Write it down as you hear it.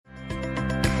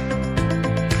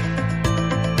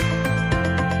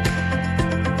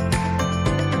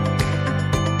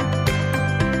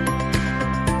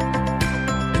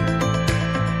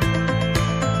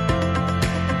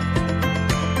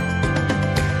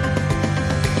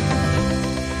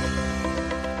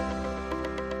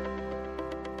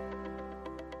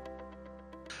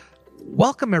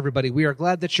Welcome, everybody. We are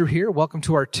glad that you're here. Welcome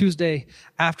to our Tuesday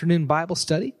afternoon Bible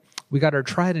study. We got our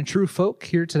tried and true folk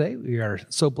here today. We are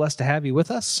so blessed to have you with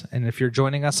us. And if you're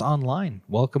joining us online,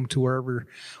 welcome to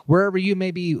wherever you may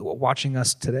be watching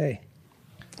us today.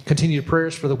 Continued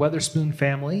prayers for the Weatherspoon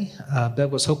family.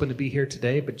 Bev was hoping to be here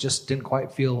today, but just didn't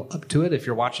quite feel up to it. If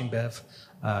you're watching, Bev,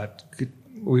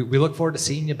 we look forward to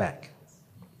seeing you back.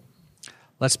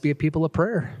 Let's be a people of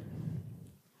prayer.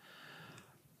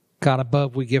 God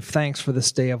above, we give thanks for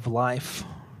this day of life,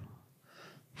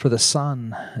 for the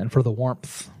sun and for the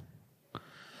warmth,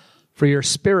 for your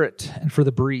spirit and for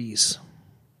the breeze.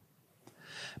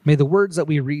 May the words that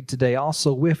we read today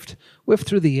also whiff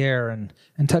through the air and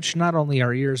touch not only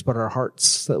our ears but our hearts,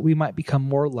 so that we might become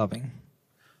more loving,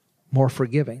 more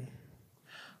forgiving,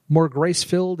 more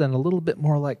grace-filled, and a little bit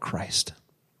more like Christ.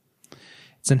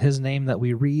 It's in his name that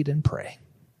we read and pray.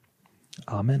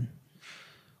 Amen.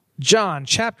 John,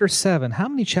 chapter 7. How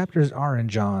many chapters are in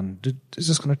John? Is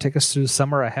this going to take us through the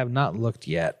summer? I have not looked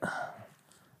yet.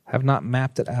 Have not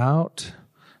mapped it out.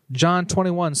 John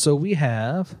 21. So we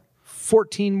have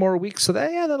 14 more weeks. So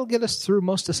that'll get us through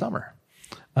most of summer.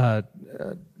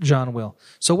 John will.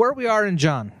 So where we are in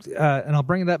John, and I'll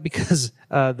bring it up because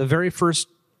the very first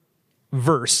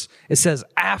verse, it says,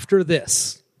 after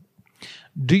this.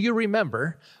 Do you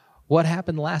remember what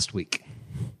happened last week?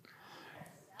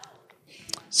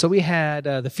 So we had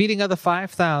the feeding of the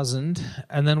 5,000,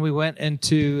 and then we went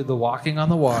into the walking on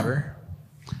the water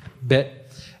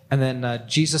bit, and then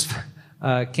Jesus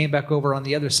came back over on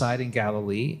the other side in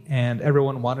Galilee, and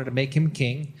everyone wanted to make him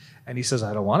king, and he says,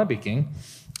 I don't want to be king.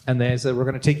 And they said, we're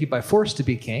going to take you by force to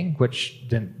be king, which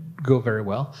didn't go very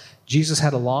well. Jesus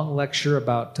had a long lecture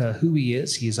about who he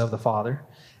is. He is of the Father,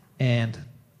 and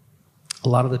a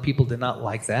lot of the people did not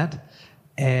like that,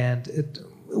 and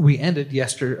we ended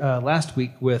last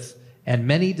week with, and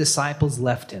many disciples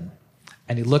left him.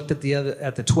 And he looked at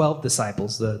the 12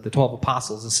 disciples, the 12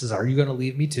 apostles, and says, are you going to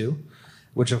leave me too?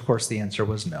 Which, of course, the answer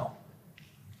was no.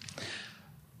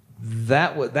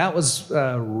 That was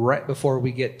right before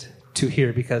we get to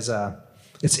here, because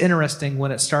it's interesting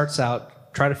when it starts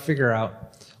out, try to figure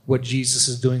out what Jesus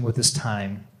is doing with his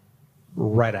time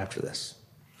right after this.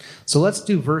 So let's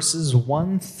do verses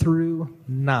 1 through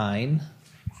 9.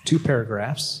 2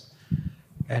 paragraphs.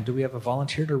 And do we have a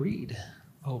volunteer to read?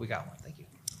 Oh, we got one. Thank you.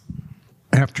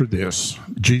 After this,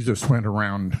 Jesus went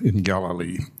around in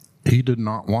Galilee. He did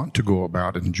not want to go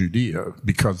about in Judea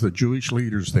because the Jewish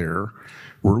leaders there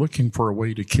were looking for a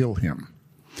way to kill him.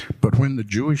 But when the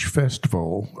Jewish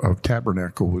festival of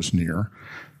Tabernacle was near,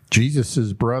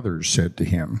 Jesus' brothers said to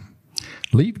him,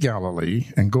 leave Galilee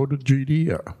and go to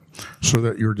Judea, so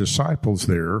that your disciples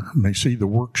there may see the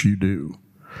works you do.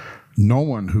 No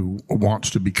one who wants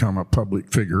to become a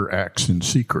public figure acts in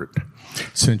secret.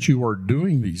 Since you are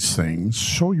doing these things,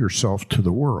 show yourself to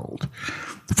the world.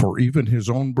 For even his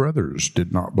own brothers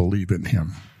did not believe in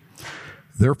him.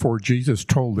 Therefore Jesus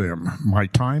told them, my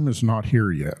time is not here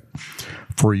yet.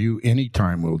 For you any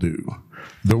time will do.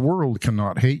 The world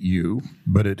cannot hate you,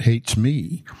 but it hates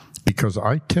me, because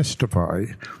I testify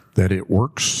that its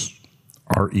works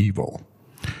are evil.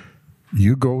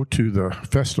 You go to the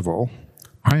festival.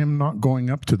 I am not going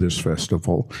up to this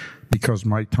festival because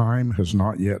my time has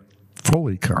not yet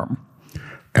fully come.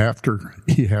 After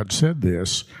he had said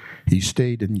this, he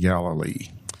stayed in Galilee.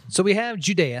 So we have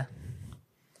Judea,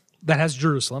 that has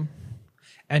Jerusalem,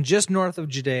 and just north of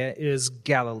Judea is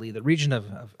Galilee, the region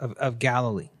of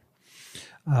Galilee.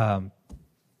 And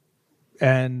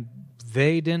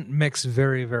they didn't mix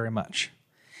very, very much.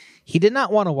 He did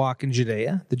not want to walk in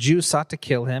Judea. The Jews sought to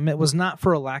kill him. It was not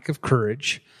for a lack of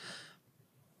courage.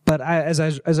 But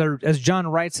as John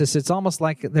writes this, it's almost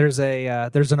like there's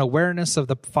an awareness of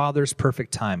the Father's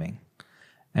perfect timing,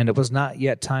 and it was not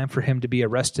yet time for him to be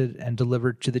arrested and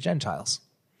delivered to the Gentiles.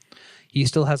 He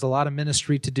still has a lot of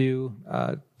ministry to do,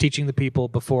 teaching the people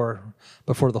before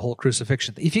the whole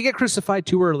crucifixion. If you get crucified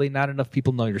too early, not enough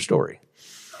people know your story,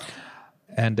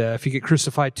 and if you get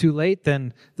crucified too late,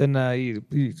 then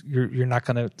you're not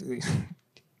going to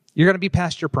you're going to be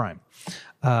past your prime.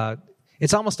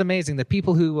 It's almost amazing that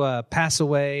people who pass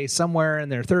away somewhere in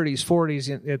their 30s,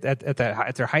 40s,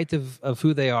 at their height of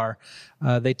who they are,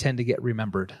 they tend to get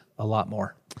remembered a lot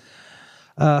more.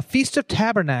 Feast of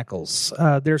Tabernacles.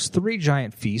 There's 3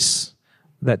 giant feasts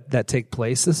that take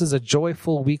place. This is a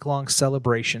joyful week-long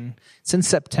celebration. It's in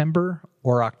September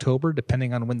or October,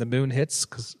 depending on when the moon hits,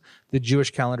 because the Jewish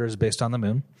calendar is based on the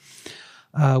moon.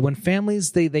 When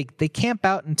families, they camp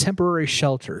out in temporary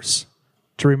shelters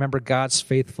to remember God's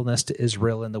faithfulness to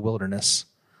Israel in the wilderness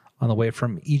on the way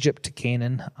from Egypt to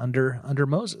Canaan under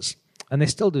Moses. And they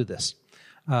still do this.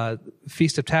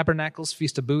 Feast of Tabernacles,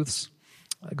 Feast of Booths,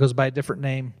 goes by a different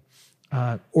name.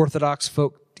 Orthodox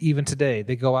folk, even today,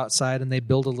 they go outside and they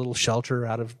build a little shelter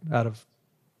out of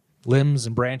limbs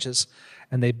and branches,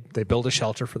 and they build a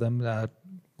shelter for them,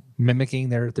 mimicking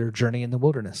their journey in the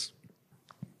wilderness.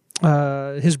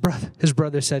 His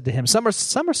brother said to him, some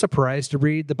are surprised to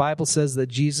read the Bible says that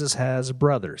Jesus has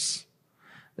brothers.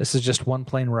 This is just one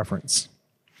plain reference.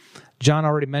 John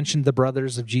already mentioned the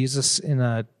brothers of Jesus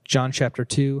in John chapter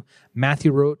 2.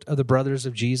 Matthew wrote of the brothers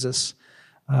of Jesus.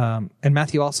 And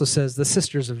Matthew also says the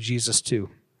sisters of Jesus too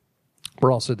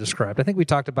were also described. I think we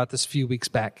talked about this a few weeks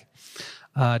back.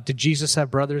 Did Jesus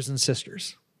have brothers and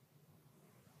sisters?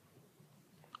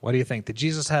 What do you think? Did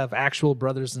Jesus have actual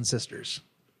brothers and sisters?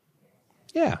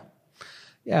 Yeah.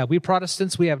 Yeah, we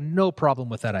Protestants, we have no problem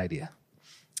with that idea.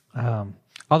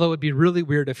 Although it'd be really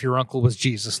weird if your uncle was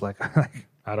Jesus. Like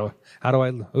how do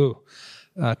I,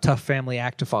 tough family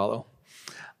act to follow.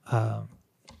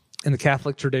 In the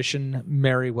Catholic tradition,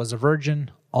 Mary was a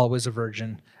virgin, always a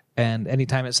virgin. And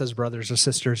anytime it says brothers or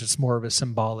sisters, it's more of a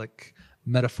symbolic,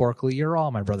 metaphorically, you're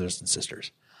all my brothers and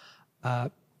sisters.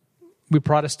 We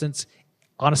Protestants,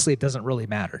 honestly, it doesn't really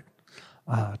matter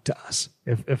to us.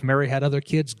 If Mary had other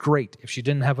kids, great. If she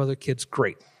didn't have other kids,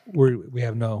 great. We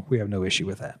have no issue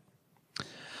with that.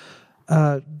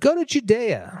 Go to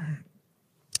Judea.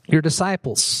 Your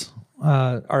disciples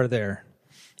are there.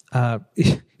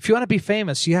 If you want to be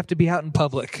famous, you have to be out in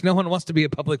public. No one wants to be a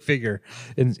public figure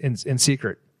in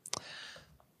secret.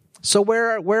 So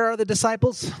where are the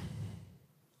disciples?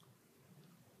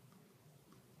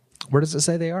 Where does it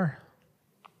say they are?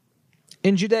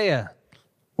 In Judea.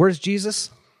 Where's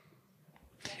Jesus?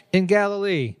 In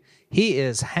Galilee. He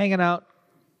is hanging out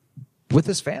with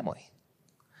his family.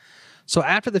 So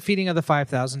after the feeding of the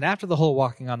 5,000, after the whole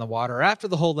walking on the water, after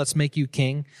the whole let's make you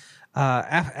king,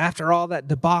 after all that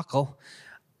debacle,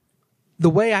 the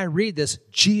way I read this,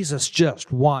 Jesus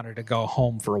just wanted to go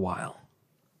home for a while.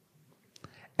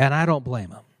 And I don't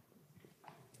blame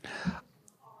him.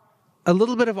 A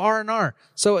little bit of R&R.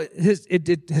 So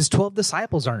his 12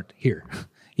 disciples aren't here.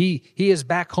 He is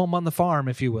back home on the farm,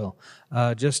 if you will,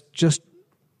 just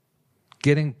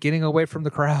getting away from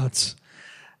the crowds.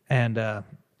 And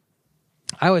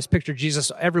I always picture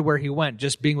Jesus everywhere he went,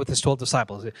 just being with his 12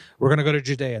 disciples. We're going to go to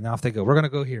Judea, and off they go. We're going to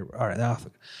go here. All right, off.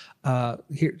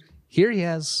 Here he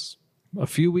has a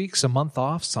few weeks, a month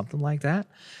off, something like that,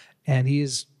 and he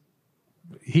is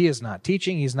not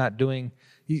teaching. He's not doing.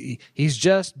 He's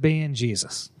just being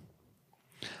Jesus.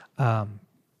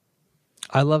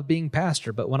 I love being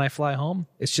pastor, but when I fly home,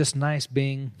 it's just nice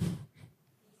being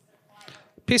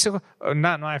peace of.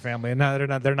 Not my family. No,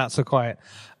 they're not so quiet.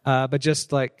 But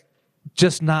just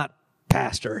not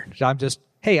pastor.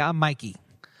 I'm Mikey.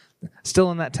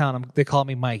 Still in that town, they call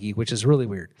me Mikey, which is really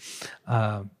weird.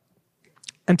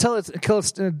 Until it's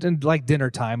like dinner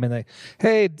time, and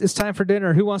hey, it's time for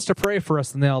dinner. Who wants to pray for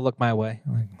us? And they all look my way.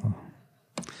 I'm like, oh,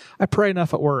 I pray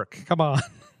enough at work. Come on.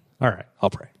 All right, I'll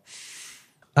pray.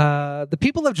 The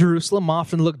people of Jerusalem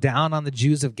often look down on the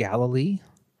Jews of Galilee.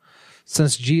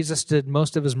 Since Jesus did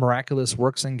most of his miraculous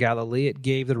works in Galilee, it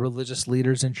gave the religious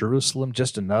leaders in Jerusalem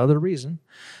just another reason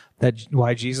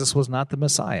why Jesus was not the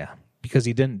Messiah, because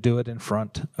he didn't do it in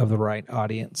front of the right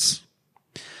audience.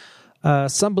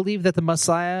 Some believe that the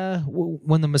Messiah,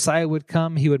 when the Messiah would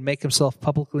come, he would make himself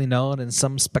publicly known in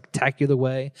some spectacular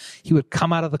way. He would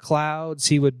come out of the clouds.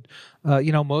 He would,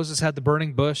 Moses had the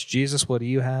burning bush. Jesus, what do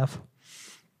you have?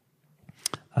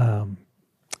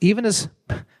 Even as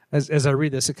I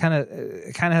read this, it kind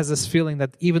of has this feeling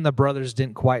that even the brothers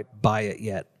didn't quite buy it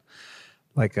yet.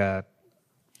 Like, I'm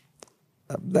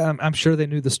sure they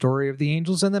knew the story of the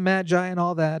angels and the magi and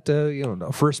all that.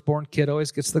 A firstborn kid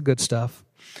always gets the good stuff.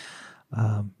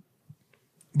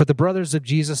 But the brothers of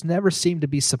Jesus never seemed to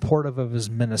be supportive of his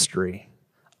ministry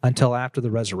until after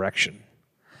the resurrection.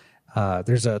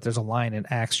 There's a line in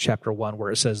Acts chapter 1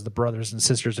 where it says the brothers and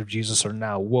sisters of Jesus are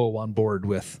now on board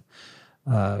with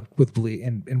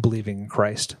believing in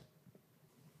Christ.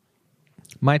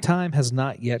 My time has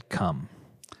not yet come.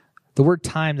 The word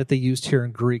time that they used here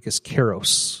in Greek is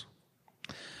kairos,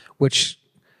 which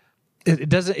it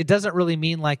doesn't really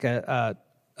mean like a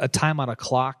time on a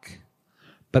clock,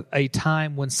 but a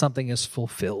time when something is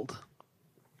fulfilled.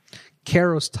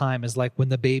 Kairos time is like when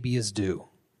the baby is due.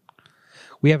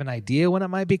 We have an idea when it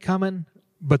might be coming,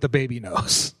 but the baby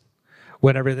knows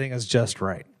when everything is just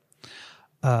right.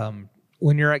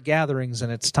 When you're at gatherings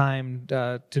and it's time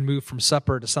to move from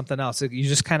supper to something else, you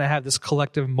just kind of have this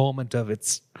collective moment of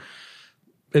it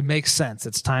makes sense.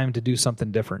 It's time to do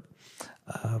something different.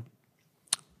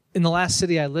 In the last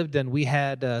city I lived in, we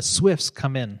had Swifts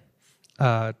come in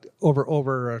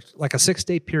over like a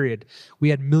 6-day period, we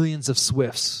had millions of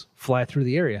swifts fly through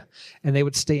the area, and they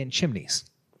would stay in chimneys.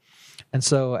 And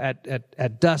so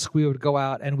at dusk, we would go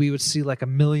out and we would see like a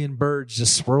million birds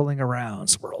just swirling around,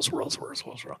 swirl.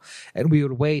 And we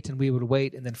would wait,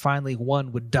 and then finally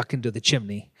one would duck into the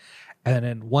chimney. And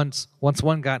then once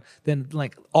one got, then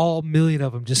like all million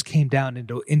of them just came down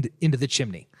into the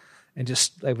chimney, and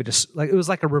it was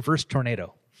like a reverse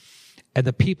tornado. And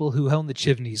the people who owned the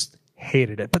chimneys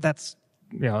hated it, but that's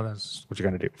what you're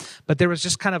going to do. But there was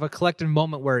just kind of a collective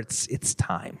moment where it's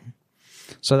time.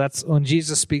 So that's when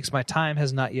Jesus speaks, my time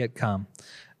has not yet come.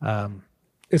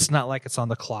 It's not like it's on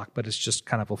the clock, but it's just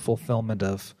kind of a fulfillment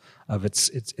of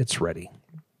it's ready.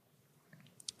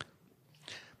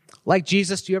 Like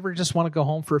Jesus, do you ever just want to go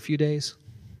home for a few days?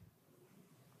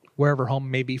 Wherever home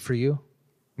may be for you.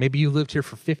 Maybe you lived here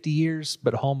for 50 years,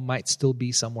 but home might still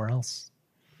be somewhere else.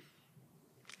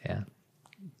 Yeah.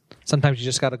 Sometimes you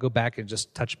just got to go back and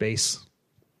just touch base.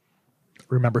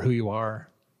 Remember who you are.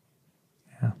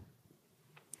 Yeah.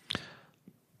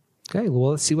 Okay, well,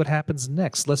 let's see what happens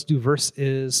next. Let's do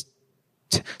verses.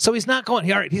 So he's not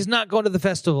going. All right, he's not going to the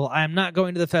festival. I am not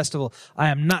going to the festival. I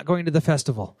am not going to the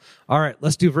festival. All right,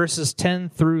 let's do verses 10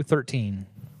 through 13.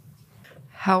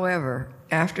 However,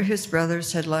 after his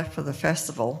brothers had left for the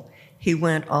festival, he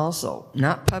went also,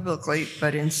 not publicly,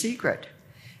 but in secret.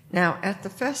 Now, at the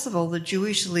festival, the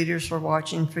Jewish leaders were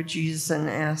watching for Jesus and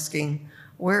asking,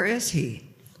 "Where is he?"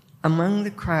 Among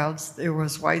the crowds, there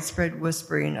was widespread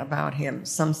whispering about him.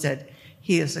 Some said,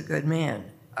 "He is a good man."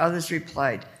 Others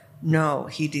replied, "No,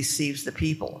 he deceives the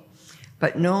people."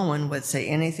 But no one would say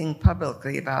anything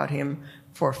publicly about him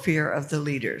for fear of the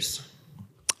leaders.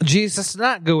 Jesus did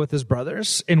not go with his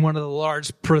brothers in one of the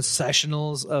large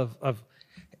processionals of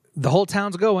the whole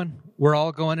town's going. We're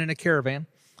all going in a caravan.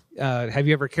 Have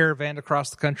you ever caravanned across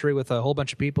the country with a whole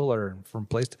bunch of people or from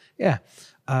place to? Yeah.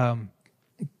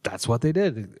 That's what they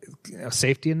did.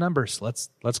 Safety in numbers.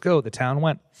 Let's go. The town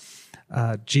went.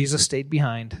 Jesus stayed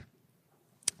behind,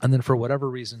 and then for whatever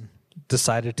reason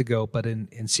decided to go, but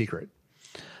in secret.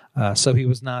 So he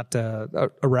was not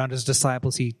around his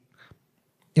disciples. They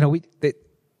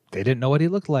didn't know what he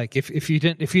looked like. If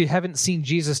you haven't seen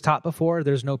Jesus taught before,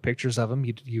 there's no pictures of him.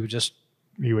 You would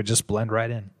just blend right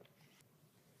in.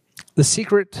 The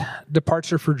secret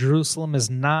departure for Jerusalem is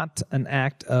not an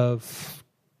act of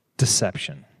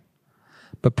deception,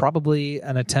 but probably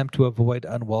an attempt to avoid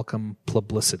unwelcome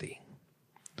publicity.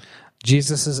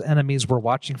 Jesus' enemies were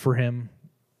watching for him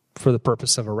for the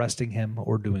purpose of arresting him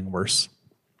or doing worse.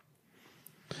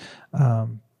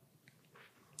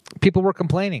 People were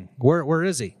complaining. Where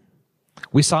is he?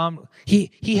 We saw him.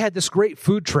 He had this great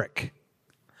food trick,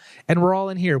 and we're all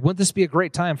in here. Wouldn't this be a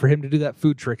great time for him to do that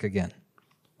food trick again?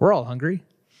 We're all hungry.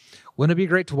 Wouldn't it be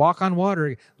great to walk on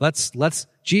water? Let's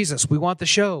Jesus, we want the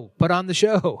show. Put on the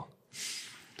show.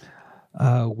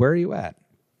 Where are you at?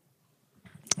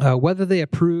 Whether they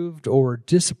approved or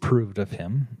disapproved of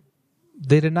him,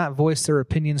 they did not voice their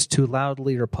opinions too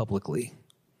loudly or publicly.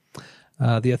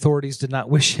 The authorities did not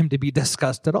wish him to be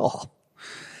discussed at all.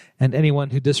 And anyone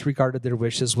who disregarded their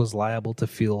wishes was liable to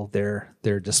feel their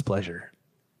displeasure.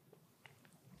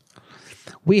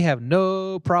 We have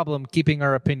no problem keeping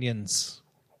our opinions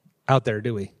out there,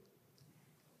 do we?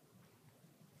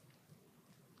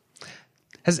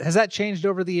 Has that changed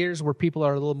over the years where people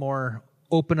are a little more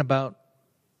open about,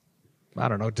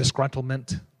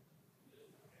 disgruntlement?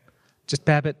 Just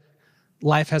Babbitt,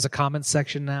 life has a comment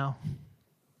section now.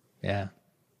 Yeah.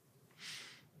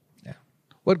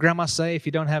 What'd Grandma say if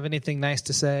you don't have anything nice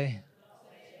to say?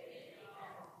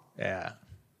 Yeah.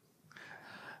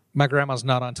 My grandma's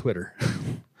not on Twitter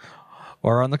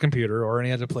or on the computer or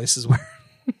any other places where.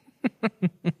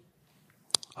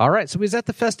 All right, so he's at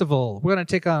the festival. We're going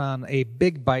to take on a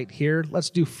big bite here. Let's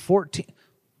do 14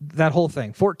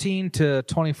 to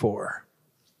 24.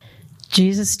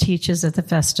 Jesus teaches at the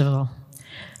festival.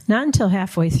 Not until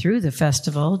halfway through the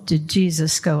festival did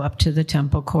Jesus go up to the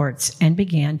temple courts and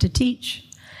began to teach.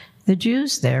 The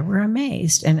Jews there were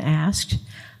amazed and asked,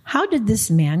 "How did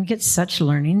this man get such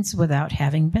learnings without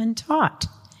having been taught?"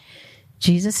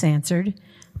 Jesus answered,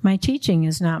 "My teaching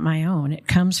is not my own. It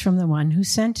comes from the one who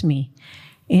sent me.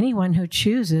 Anyone who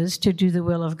chooses to do the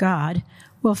will of God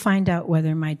will find out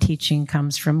whether my teaching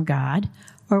comes from God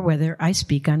or whether I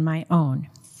speak on my own.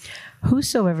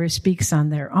 Whosoever speaks on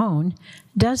their own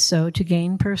does so to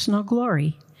gain personal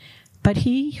glory. But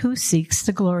he who seeks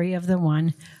the glory of the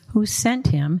one who sent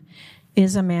him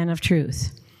is a man of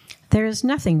truth. There is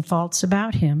nothing false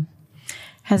about him.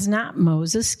 Has not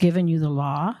Moses given you the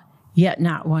law? Yet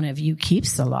not one of you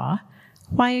keeps the law.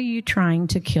 Why are you trying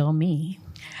to kill me?"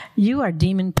 "You are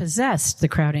demon-possessed," the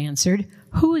crowd answered.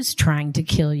 "Who is trying to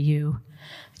kill you?"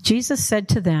 Jesus said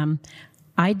to them,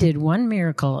 "I did one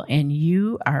miracle, and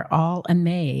you are all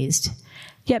amazed.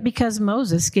 Yet because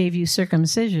Moses gave you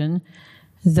circumcision,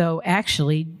 though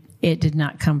actually it did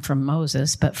not come from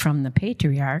Moses, but from the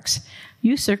patriarchs,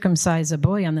 you circumcise a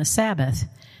boy on the Sabbath.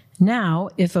 Now,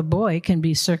 if a boy can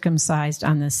be circumcised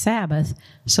on the Sabbath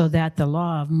so that the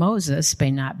law of Moses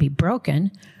may not be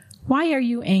broken, why are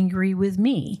you angry with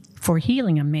me for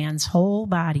healing a man's whole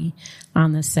body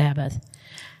on the Sabbath?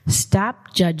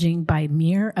 Stop judging by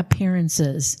mere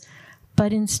appearances,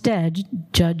 but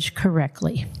instead judge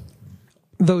correctly."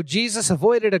 Though Jesus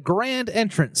avoided a grand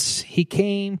entrance, he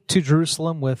came to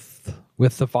Jerusalem with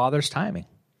the Father's timing.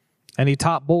 And he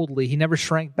taught boldly. He never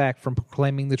shrank back from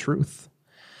proclaiming the truth.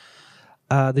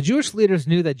 The Jewish leaders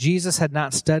knew that Jesus had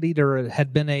not studied or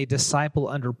had been a disciple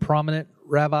under prominent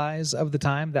rabbis of the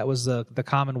time. That was the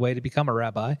common way to become a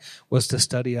rabbi, was to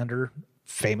study under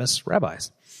famous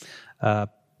rabbis.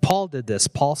 Paul did this.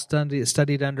 Paul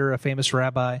studied under a famous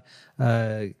rabbi,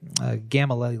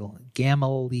 Gamaliel.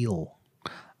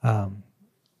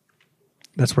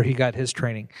 That's where he got his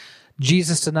training.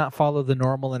 Jesus did not follow the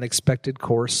normal and expected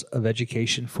course of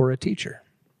education for a teacher.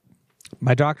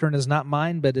 "My doctrine is not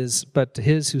mine, but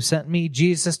his who sent me."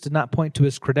 Jesus did not point to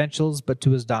his credentials, but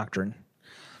to his doctrine.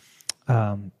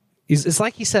 It's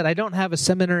like he said, "I don't have a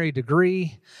seminary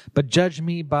degree, but judge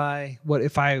me by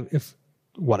if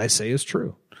what I say is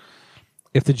true."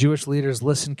 If the Jewish leaders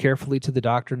listened carefully to the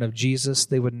doctrine of Jesus,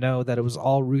 they would know that it was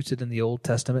all rooted in the Old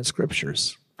Testament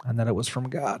scriptures and that it was from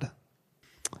God.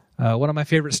 One of my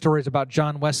favorite stories about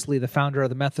John Wesley, the founder of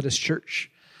the Methodist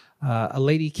Church. A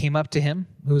lady came up to him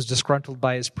who was disgruntled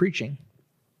by his preaching.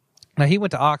 Now, he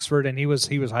went to Oxford, and he was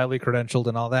highly credentialed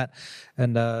and all that.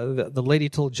 And the lady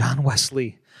told John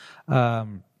Wesley,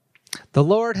 "The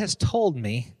Lord has told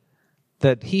me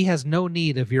that he has no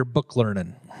need of your book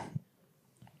learning."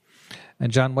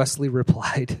 And John Wesley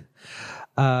replied,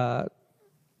 "I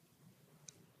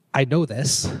know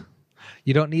this.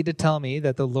 You don't need to tell me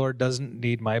that the Lord doesn't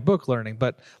need my book learning.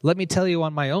 But let me tell you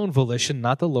on my own volition,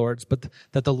 not the Lord's, but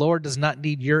that the Lord does not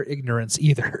need your ignorance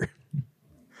either."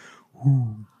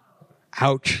 Ooh.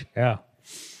 Ouch. Yeah.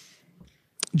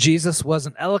 Jesus was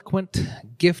an eloquent,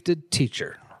 gifted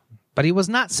teacher, but he was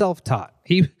not self-taught.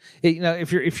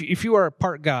 If you are a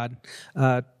part God,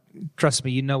 trust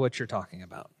me, you know what you're talking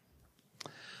about.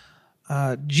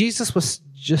 Jesus was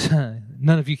just,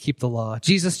 none of you keep the law.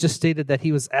 Jesus just stated that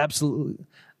he was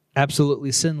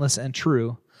absolutely sinless and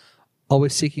true,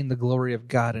 always seeking the glory of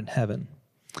God in heaven.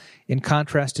 In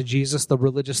contrast to Jesus, the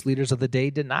religious leaders of the day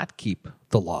did not keep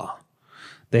the law.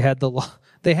 They had the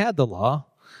law,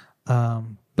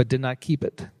 but did not keep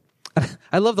it.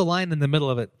 I love the line in the middle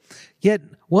of it. Yet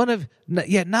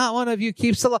not one of you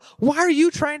keeps the law. Why are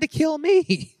you trying to kill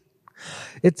me?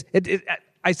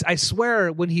 I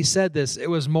swear when he said this, it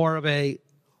was more of a,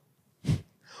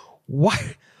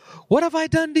 what have I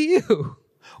done to you?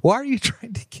 Why are you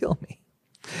trying to kill me?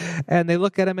 And they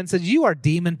look at him and said, "You are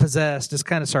demon possessed." It's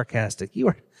kind of sarcastic.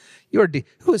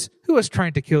 Who is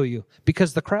trying to kill you?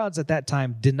 Because the crowds at that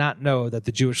time did not know that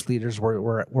the Jewish leaders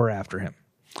were after him.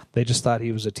 They just thought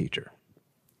he was a teacher.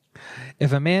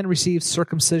 If a man receives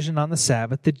circumcision on the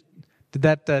Sabbath, did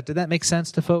that make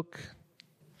sense to folk?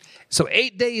 So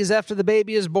 8 days after the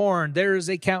baby is born, there is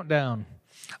a countdown.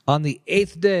 On the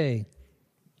 8th day,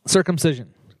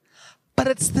 circumcision. But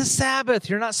it's the Sabbath.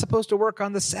 You're not supposed to work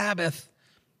on the Sabbath.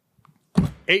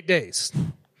 8 days.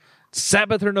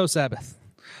 Sabbath or no Sabbath.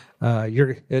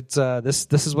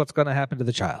 This is what's going to happen to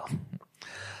the child.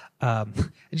 And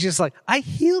she's like, "I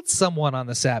healed someone on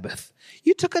the Sabbath.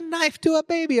 You took a knife to a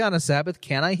baby on a Sabbath.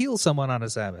 Can I heal someone on a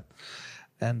Sabbath?"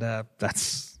 And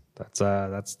that's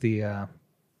the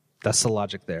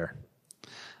logic there.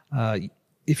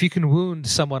 If you can wound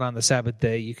someone on the Sabbath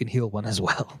day, you can heal one as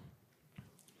well.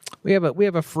 We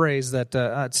have a phrase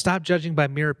that stop judging by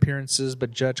mere appearances,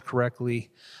 but judge correctly.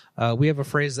 We have a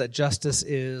phrase that justice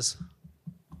is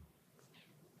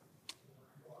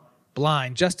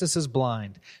blind. Justice is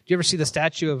blind. Do you ever see the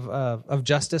statue of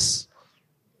Justice?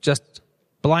 Just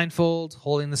blindfold,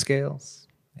 holding the scales.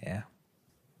 Yeah.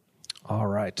 All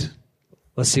right.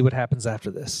 Let's see what happens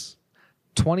after this.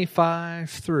 25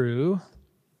 through.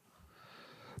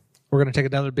 We're going to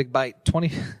take another big bite.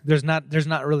 There's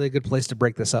not really a good place to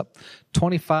break this up.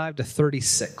 25 to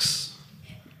 36.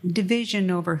 Division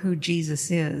over who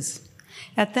Jesus is.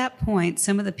 At that point,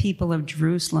 some of the people of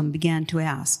Jerusalem began to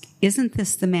ask, "Isn't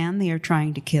this the man they are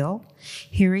trying to kill?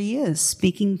 Here he is,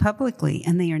 speaking publicly,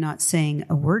 and they are not saying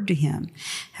a word to him.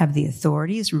 Have the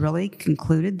authorities really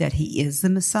concluded that he is the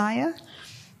Messiah?"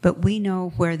 But we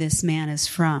know where this man is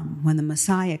from. When the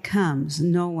Messiah comes,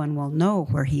 no one will know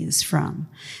where he is from."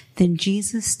 Then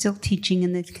Jesus, still teaching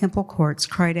in the temple courts,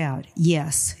 cried out,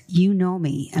 "Yes, you know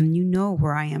me, and you know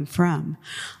where I am from.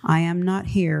 I am not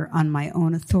here on my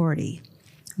own authority,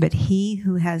 but he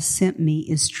who has sent me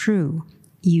is true.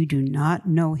 You do not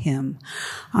know him.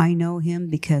 I know him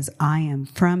because I am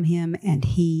from him, and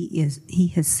he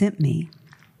has sent me."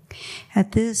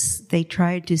 At this, they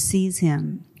tried to seize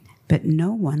him, but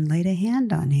no one laid a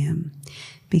hand on him,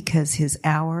 because his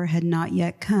hour had not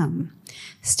yet come.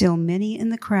 Still many in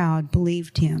the crowd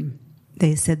believed him.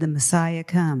 They said, "The Messiah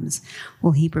comes.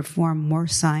 Will he perform more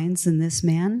signs than this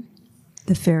man?"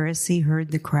 The Pharisee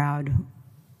heard the crowd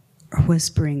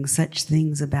whispering such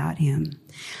things about him.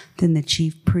 Then the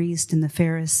chief priest and the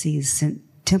Pharisees sent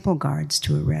temple guards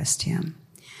to arrest him.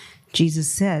 Jesus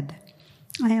said,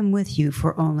 "I am with you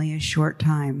for only a short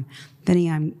time. Then I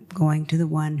am going to the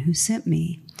one who sent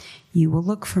me. You will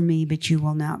look for me, but you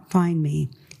will not find me.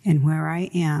 And where I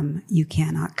am, you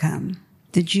cannot come."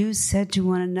 The Jews said to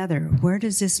one another, "Where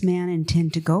does this man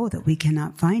intend to go that we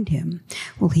cannot find him?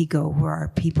 Will he go where our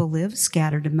people live,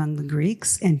 scattered among the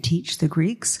Greeks, and teach the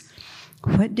Greeks?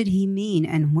 What did he mean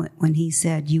when he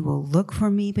said, 'You will look for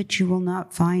me, but you will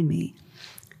not find me,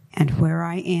 and where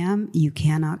I am, you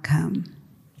cannot come'?"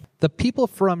 The people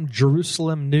from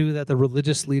Jerusalem knew that the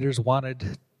religious leaders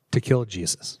wanted to kill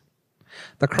Jesus.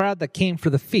 The crowd that came for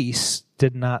the feast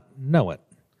did not know it,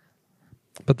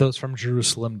 but those from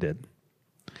Jerusalem did.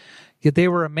 Yet they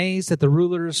were amazed that the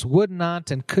rulers would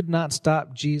not and could not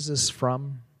stop Jesus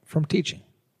from teaching.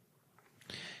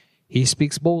 He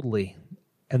speaks boldly,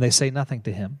 and they say nothing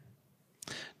to him.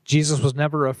 Jesus was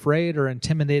never afraid or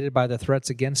intimidated by the threats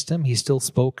against him. He still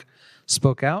spoke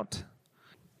out.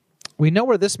 We know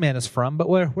where this man is from, but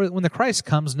when the Christ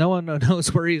comes, no one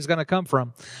knows where he's going to come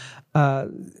from.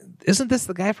 Isn't this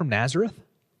the guy from Nazareth?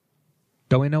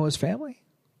 Don't we know his family?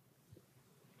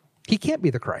 He can't be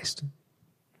the Christ.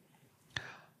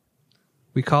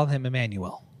 We call him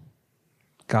Emmanuel,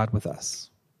 God with us.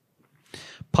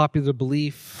 Popular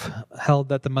belief held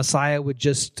that the Messiah would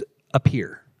just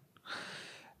appear,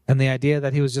 and the idea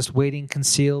that he was just waiting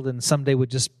concealed and someday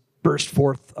would just burst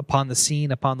forth upon the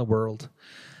scene, upon the world.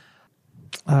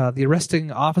 The arresting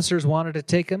officers wanted to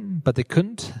take him, but they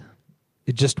couldn't.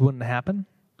 It just wouldn't happen.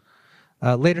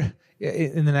 Later,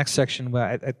 in the next section,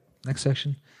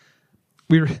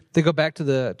 they go back to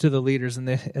the leaders, and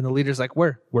the leaders like,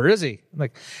 where is he? I'm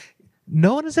like,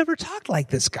 no one has ever talked like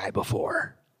this guy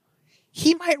before.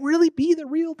 He might really be the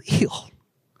real deal.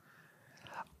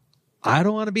 I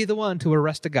don't want to be the one to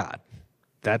arrest a god.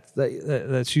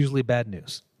 That's usually bad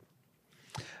news.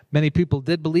 Many people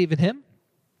did believe in him.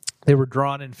 They were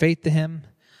drawn in faith to him.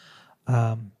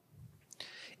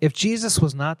 If Jesus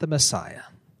was not the Messiah,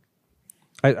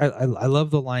 I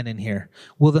love the line in here.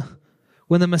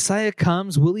 When the Messiah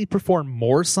comes, will he perform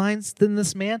more signs than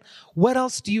this man? What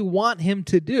else do you want him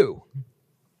to do?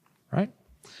 Right?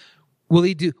 Will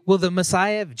the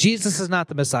Messiah, if Jesus is not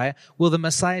the Messiah, will the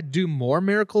Messiah do more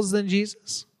miracles than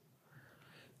Jesus?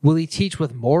 Will he teach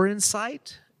with more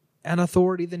insight and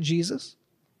authority than Jesus?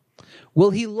 Will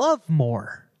he love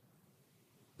more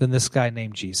than this guy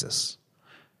named Jesus?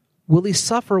 Will he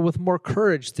suffer with more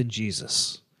courage than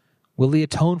Jesus? Will he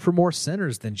atone for more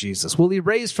sinners than Jesus? Will he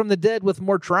raise from the dead with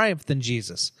more triumph than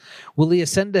Jesus? Will he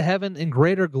ascend to heaven in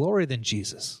greater glory than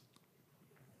Jesus?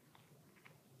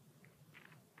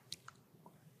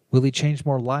 Will he change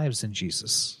more lives than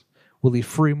Jesus? Will he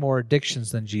free more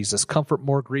addictions than Jesus? Comfort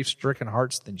more grief-stricken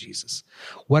hearts than Jesus?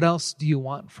 What else do you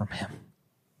want from him?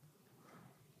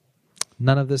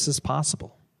 None of this is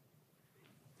possible.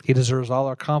 He deserves all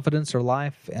our confidence, our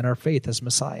life, and our faith as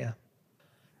Messiah.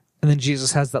 And then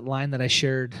Jesus has that line that I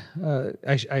shared.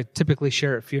 I typically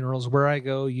share at funerals. Where I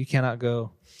go, you cannot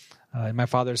go. In my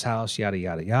Father's house, yada,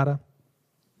 yada, yada.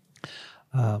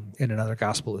 In another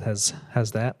gospel, it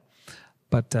has that.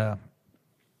 But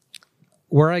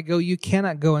where I go, you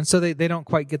cannot go. And so they don't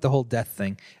quite get the whole death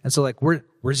thing. And so like,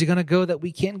 where's he going to go that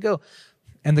we can't go?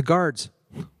 And the guards,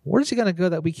 where's he going to go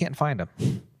that we can't find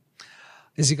him?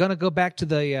 Is he going to go back to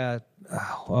the,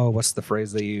 what's the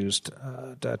phrase they used?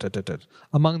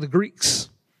 Among the Greeks,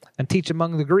 and teach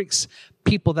among the Greeks,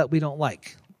 people that we don't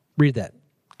like. Read that.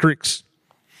 Greeks.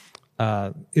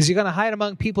 Is he going to hide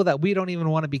among people that we don't even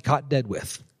want to be caught dead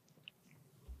with?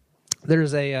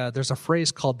 There's a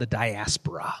phrase called the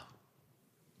diaspora.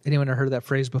 Anyone ever heard of that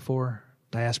phrase before?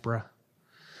 Diaspora.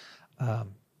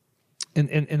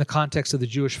 In the context of the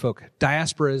Jewish folk,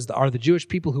 diaspora are the Jewish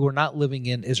people who are not living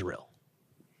in Israel.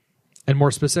 And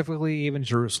more specifically, even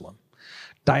Jerusalem.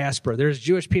 Diaspora. There's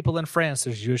Jewish people in France.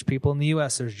 There's Jewish people in the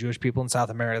U.S. There's Jewish people in South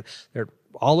America. They're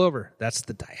all over. That's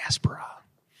the diaspora.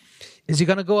 Is he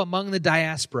going to go among the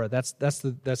diaspora? That's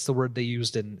the word they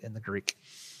used in the Greek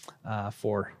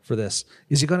for this.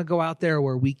 Is he going to go out there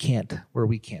where we can't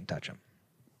touch him?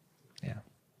 Yeah.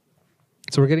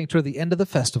 So we're getting toward the end of the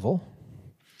festival,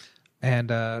 and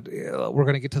we're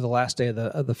going to get to the last day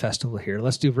of the festival here.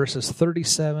 Let's do verses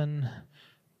 37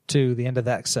 to the end of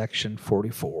that section,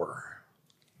 44.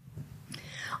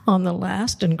 On the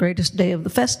last and greatest day of the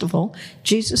festival,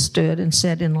 Jesus stood and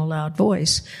said in a loud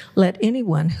voice, "Let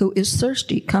anyone who is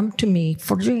thirsty come to me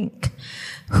for drink.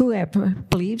 Whoever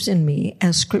believes in me,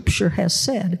 as Scripture has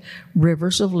said,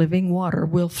 rivers of living water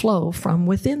will flow from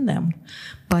within them."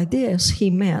 By this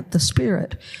he meant the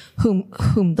Spirit,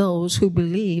 whom those who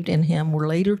believed in him were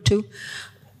later to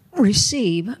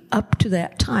receive. Up to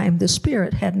that time, the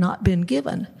Spirit had not been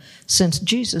given, since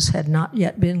Jesus had not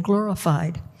yet been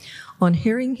glorified. On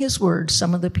hearing his words,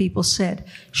 some of the people said,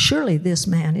 "Surely this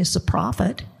man is the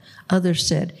prophet." Others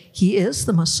said, "He is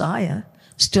the Messiah."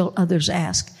 Still others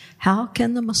asked, "How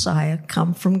can the Messiah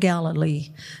come from Galilee?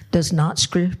 Does not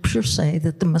Scripture say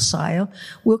that the Messiah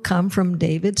will come from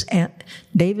David's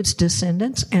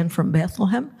descendants and from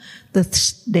Bethlehem,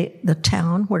 the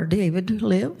town where David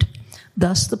lived?"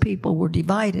 Thus the people were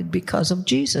divided because of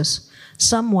Jesus.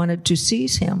 Some wanted to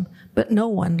seize him, but no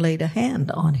one laid a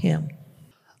hand on him.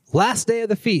 Last day of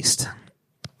the feast.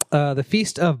 The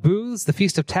Feast of Booths, the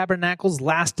Feast of Tabernacles,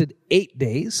 lasted 8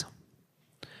 days.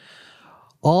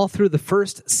 All through the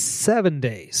first 7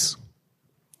 days.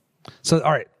 So,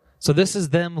 all right. So this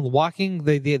is them walking.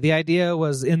 The idea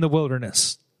was in the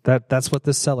wilderness. That's what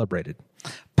this celebrated.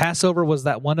 Passover was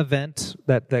that one event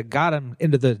that got them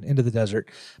into the desert,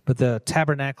 but the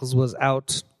Tabernacles was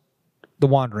out the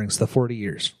wanderings, the 40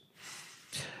 years.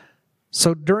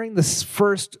 So during the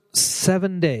first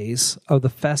 7 days of the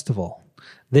festival,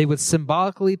 they would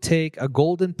symbolically take a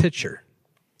golden pitcher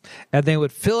and they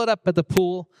would fill it up at the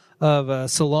pool of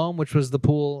Siloam, which was the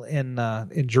pool in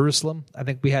Jerusalem. I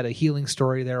think we had a healing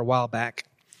story there a while back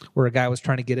where a guy was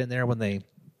trying to get in there when they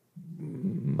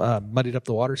muddied up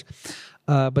the waters.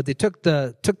 But they took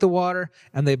the water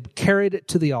and they carried it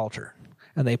to the altar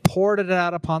and they poured it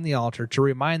out upon the altar to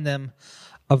remind them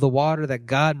of the water that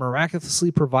God miraculously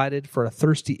provided for a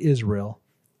thirsty Israel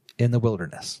in the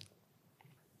wilderness.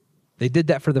 They did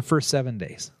that for the first 7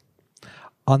 days.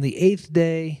 On the 8th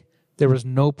day, there was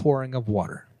no pouring of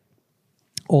water,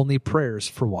 only prayers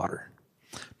for water,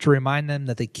 to remind them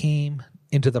that they came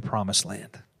into the promised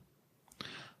land.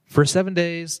 For 7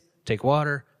 days, take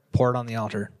water, pour it on the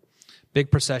altar.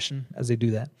 Big procession as they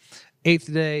do that.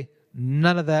 8th day,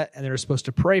 none of that, and they were supposed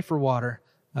to pray for water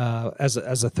as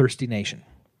a thirsty nation.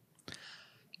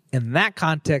 In that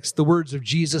context, the words of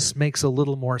Jesus makes a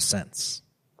little more sense.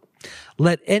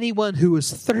 Let anyone who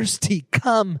is thirsty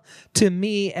come to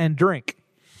me and drink.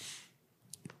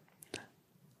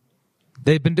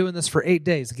 They've been doing this for 8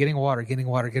 days, getting water.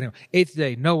 8th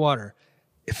day, no water.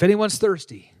 If anyone's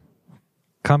thirsty,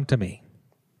 come to me.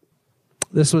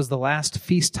 This was the last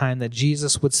feast time that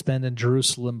Jesus would spend in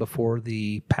Jerusalem before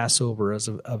the Passover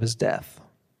of his death.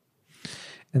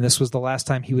 And this was the last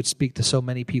time he would speak to so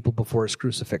many people before his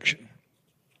crucifixion.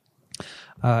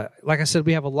 Like I said,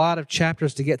 we have a lot of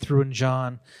chapters to get through in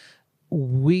John.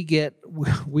 We get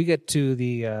to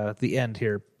the end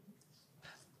here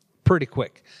pretty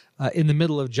quick. In the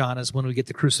middle of John is when we get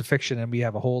the crucifixion, and we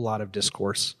have a whole lot of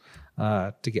discourse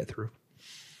to get through.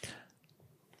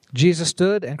 Jesus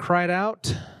stood and cried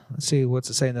out. Let's see, what's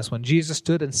it say in this one? Jesus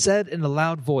stood and said in a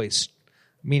loud voice,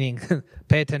 meaning,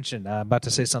 pay attention, I'm about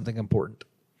to say something important.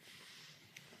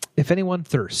 If anyone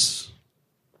thirsts,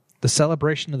 the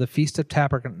celebration of the Feast of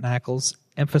Tabernacles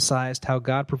emphasized how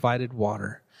God provided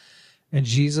water, and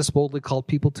Jesus boldly called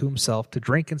people to himself to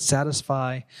drink and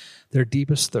satisfy their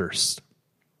deepest thirst.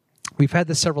 We've had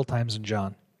this several times in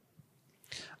John.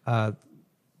 The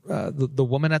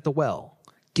woman at the well,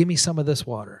 give me some of this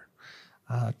water.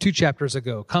 2 chapters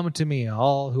ago, come to me,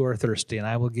 all who are thirsty, and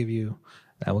I will give you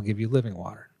living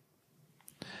water.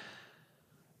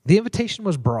 The invitation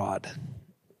was broad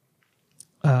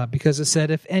because it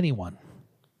said, if anyone,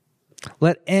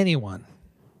 let anyone.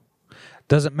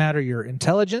 Doesn't matter your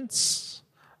intelligence,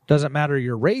 doesn't matter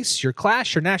your race, your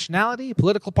class, your nationality,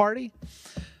 political party.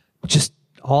 Just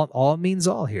all means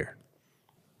all here.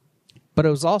 But it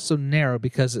was also narrow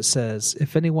because it says,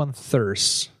 if anyone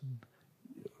thirsts,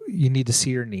 you need to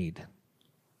see your need.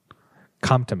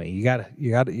 Come to me. You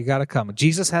gotta come.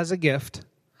 Jesus has a gift,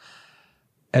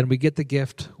 and we get the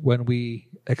gift when we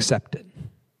accept it.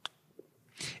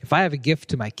 If I have a gift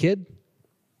to my kid,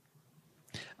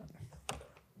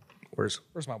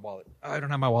 Where's my wallet? Oh, I don't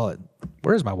have my wallet.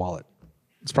 Where is my wallet?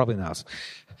 It's probably in the house.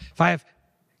 I have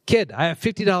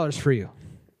 $50 for you.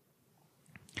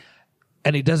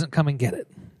 And he doesn't come and get it.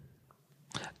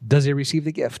 Does he receive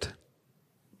the gift?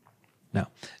 No.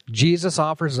 Jesus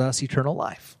offers us eternal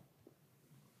life.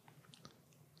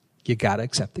 You got to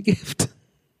accept the gift.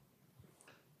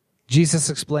 Jesus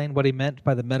explained what he meant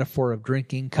by the metaphor of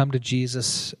drinking. Come to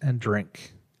Jesus and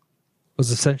drink. Was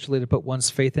essentially to put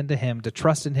one's faith into him, to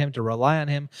trust in him, to rely on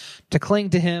him, to cling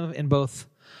to him in both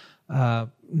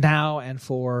now and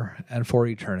for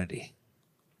eternity.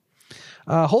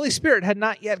 Holy Spirit had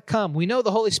not yet come. We know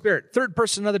the Holy Spirit, third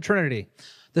person of the Trinity.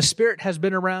 The Spirit has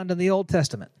been around in the Old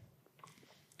Testament,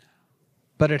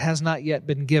 but it has not yet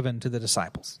been given to the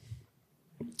disciples.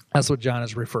 That's what John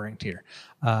is referring to here.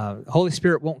 Holy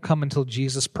Spirit won't come until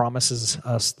Jesus promises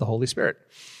us the Holy Spirit.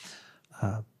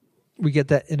 We get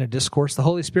that in a discourse. The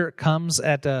Holy Spirit comes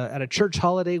at a church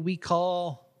holiday we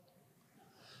call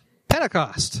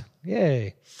Pentecost.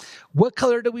 Yay. What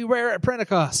color do we wear at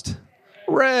Pentecost?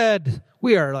 Red.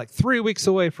 We are like 3 weeks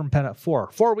away from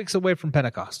Pentecost. 4 weeks away from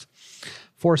Pentecost.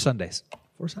 4 Sundays.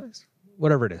 4 Sundays?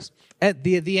 Whatever it is. At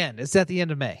the end. It's at the end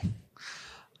of May.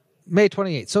 May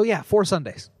 28th. So yeah, 4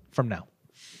 Sundays from now.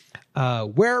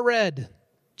 Wear red.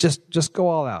 Just go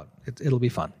all out. It'll be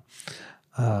fun.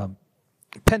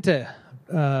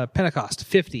 Pentecost,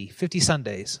 50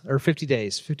 Sundays, or 50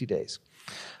 days.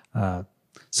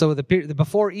 So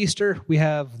before Easter, we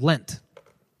have Lent,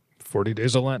 40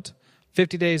 days of Lent.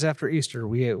 50 days after Easter,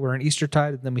 we're in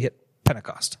Eastertide, and then we hit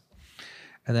Pentecost.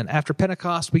 And then after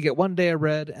Pentecost, we get 1 day of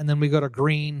red, and then we go to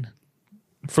green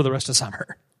for the rest of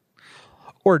summer.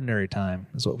 Ordinary time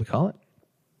is what we call it.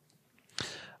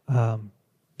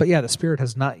 But yeah, the Spirit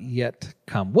has not yet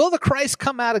come. Will the Christ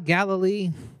come out of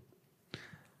Galilee?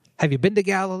 Have you been to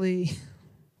Galilee?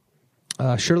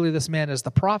 Surely this man is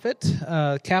the prophet,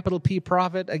 capital P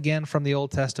prophet, again from the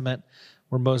Old Testament,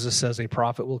 where Moses says a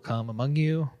prophet will come among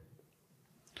you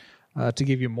to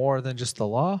give you more than just the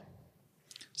law.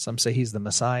 Some say he's the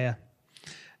Messiah.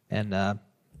 And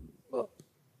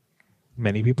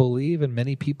many people believe and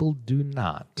many people do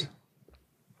not.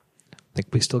 I think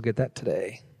we still get that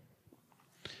today.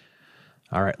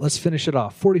 All right, let's finish it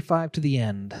off. 45 to the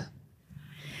end.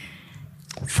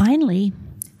 Finally,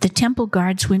 the temple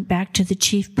guards went back to the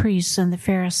chief priests and the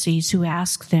Pharisees, who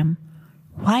asked them,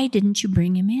 "Why didn't you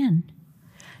bring him in?"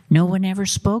 "No one ever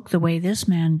spoke the way this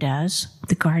man does,"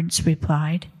 the guards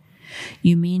replied.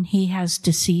 "You mean he has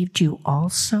deceived you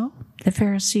also?" the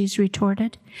Pharisees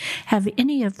retorted. "Have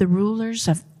any of the rulers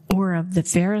of the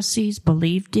Pharisees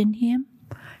believed in him?"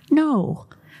 "No,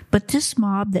 but this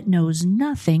mob that knows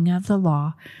nothing of the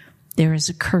law, there is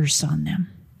a curse on them."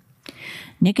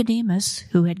 Nicodemus,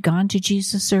 who had gone to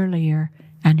Jesus earlier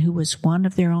and who was one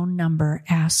of their own number,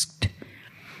 asked,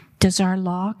 "Does our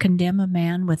law condemn a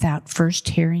man without first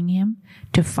hearing him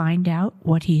to find out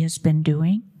what he has been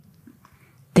doing?"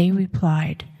 They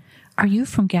replied, "Are you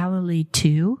from Galilee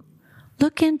too?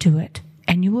 Look into it,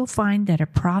 and you will find that a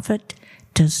prophet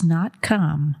does not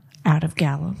come out of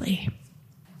Galilee."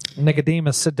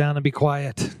 Nicodemus, sit down and be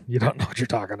quiet. You don't know what you're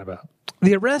talking about.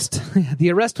 The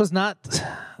arrest was not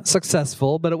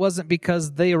successful, but it wasn't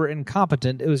because they were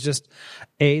incompetent. It was just,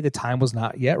 the time was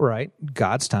not yet right,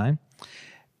 God's time.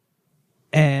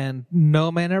 And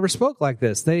no man ever spoke like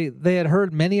this. They had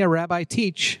heard many a rabbi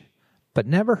teach, but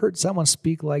never heard someone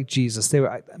speak like Jesus.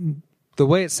 The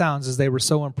way it sounds is they were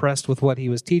so impressed with what he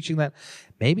was teaching that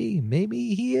maybe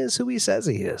he is who he says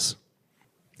he is.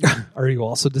 Are you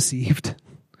also deceived?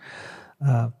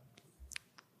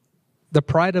 The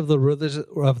pride of the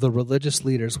religious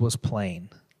leaders was plain,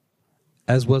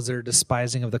 as was their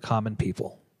despising of the common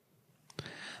people.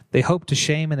 They hoped to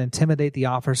shame and intimidate the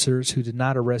officers who did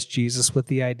not arrest Jesus with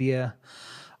the idea,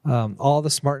 all the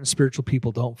smart and spiritual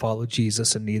people don't follow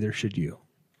Jesus, and neither should you.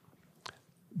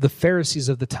 The Pharisees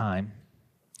of the time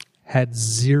had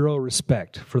zero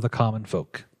respect for the common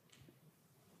folk,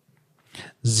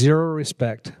 zero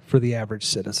respect for the average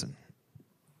citizen.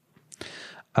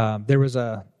 There was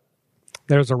a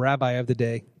rabbi of the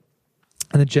day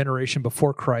in the generation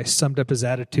before Christ summed up his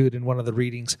attitude in one of the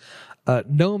readings.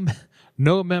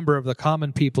 No member of the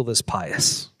common people is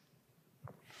pious.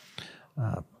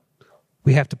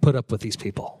 We have to put up with these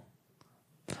people.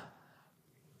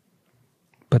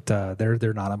 But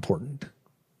they're not important.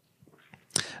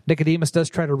 Nicodemus does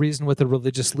try to reason with the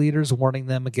religious leaders, warning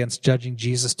them against judging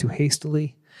Jesus too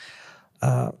hastily.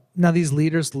 Now these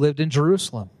leaders lived in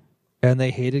Jerusalem, and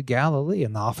they hated Galilee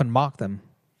and often mocked them.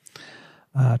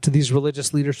 To these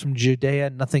religious leaders from Judea,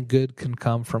 nothing good can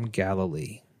come from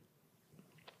Galilee.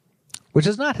 Which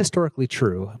is not historically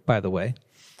true, by the way.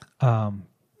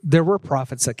 There were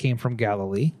prophets that came from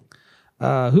Galilee.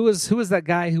 Who was that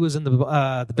guy who was in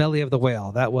the belly of the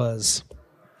whale? That was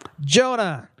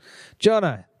Jonah.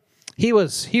 Jonah. He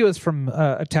was from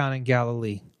a town in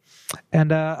Galilee.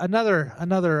 And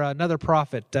another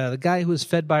prophet, the guy who was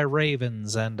fed by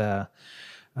ravens, and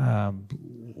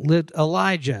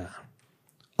Elijah.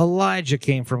 Elijah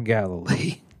came from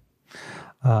Galilee.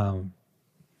 And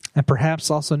perhaps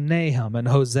also Nahum and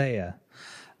Hosea.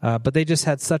 But they just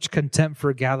had such contempt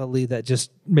for Galilee that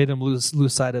just made them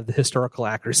lose sight of the historical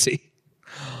accuracy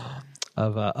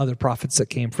of other prophets that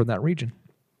came from that region.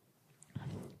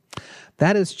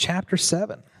 That is chapter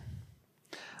 7.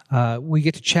 We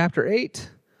get to chapter 8.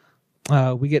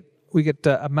 We get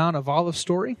a Mount of Olives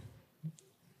story.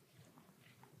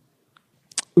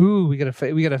 Ooh, we get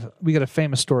a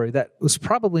famous story that was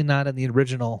probably not in the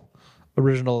original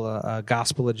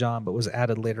Gospel of John, but was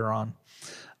added later on.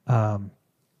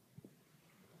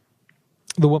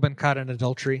 The woman caught in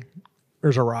adultery.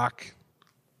 There's a rock.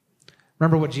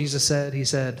 Remember what Jesus said? He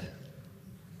said,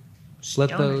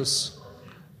 "Let those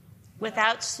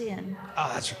without sin."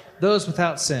 Oh, that's right. Those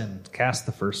without sin cast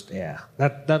the first. Yeah,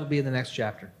 that'll be in the next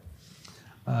chapter.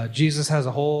 Jesus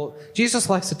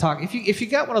likes to talk. If you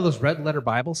got one of those red letter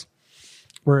Bibles,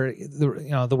 where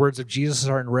the words of Jesus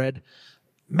are in red,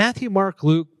 Matthew, Mark,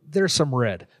 Luke, there's some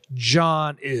red.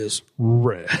 John is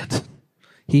red.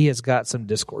 He has got some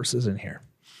discourses in here.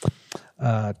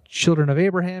 Children of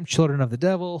Abraham, children of the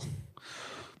devil,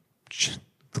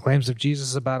 the claims of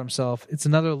Jesus about himself. It's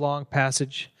another long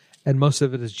passage, and most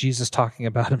of it is Jesus talking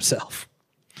about himself.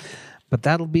 But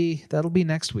that'll be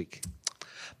next week.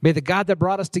 May the God that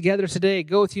brought us together today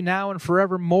go with you now and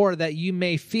forevermore, that you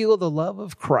may feel the love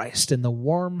of Christ in the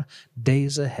warm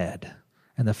days ahead.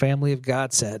 And the family of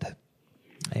God said,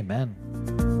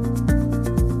 Amen.